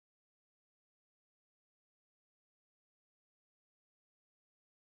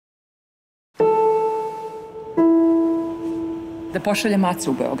Da pošalje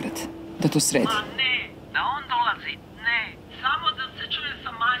maca u Beograd, da to sredi. Ma ne, da on dolazi, ne. Samo da se čuje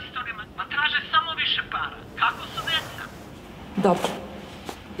sa majstorima, ma traže samo više para. Kako su deca? Dobro.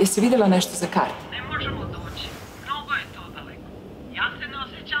 Jesi vidjela nešto za karte? Ne možemo doći, mnogo je to daleko. Ja se ne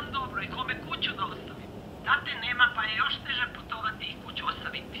osjećam dobro i kome kuću da ostavim. Tate nema, pa je još teže putovati i kuću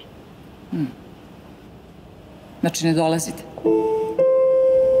ostaviti. Znači ne dolazite?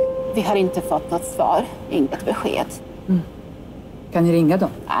 Vi har inte fått något svar, inget besked. Kan ni ringa dem?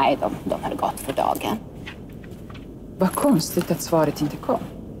 Nej, de har gått för dagen. Vad konstigt att svaret inte kom.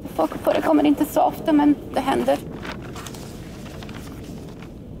 Folk förekommer inte så ofta, men det händer.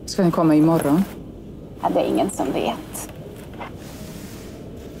 Ska den komma imorgon? Ja, det är ingen som vet.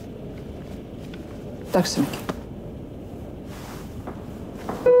 Tack så mycket.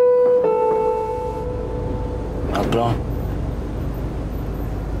 Allt bra?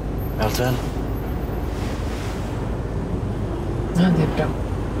 Allt väl? Ja, det är bra.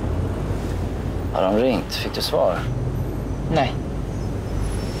 Har de ringt? Fick du svar? Nej.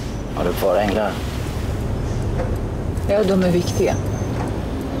 Har du kvar änglar? Ja, de är viktiga.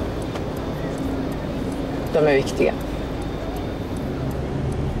 De är viktiga.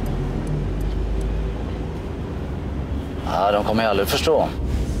 Ja, de kommer jag aldrig förstå.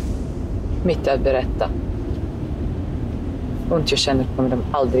 Mitt att berätta. Ont jag känner kommer de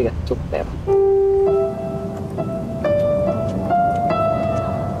aldrig att uppleva.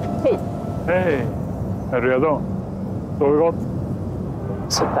 Hej. Hej! Är du redo? Sover gott?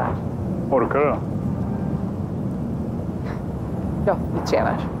 Sådär. Orkar du? Ja, vi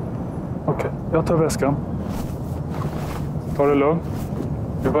trevar. Okej, jag tar väskan. Ta det lugnt.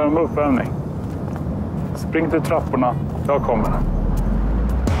 Vi börjar med uppvärmning. Spring till trapporna. Jag kommer.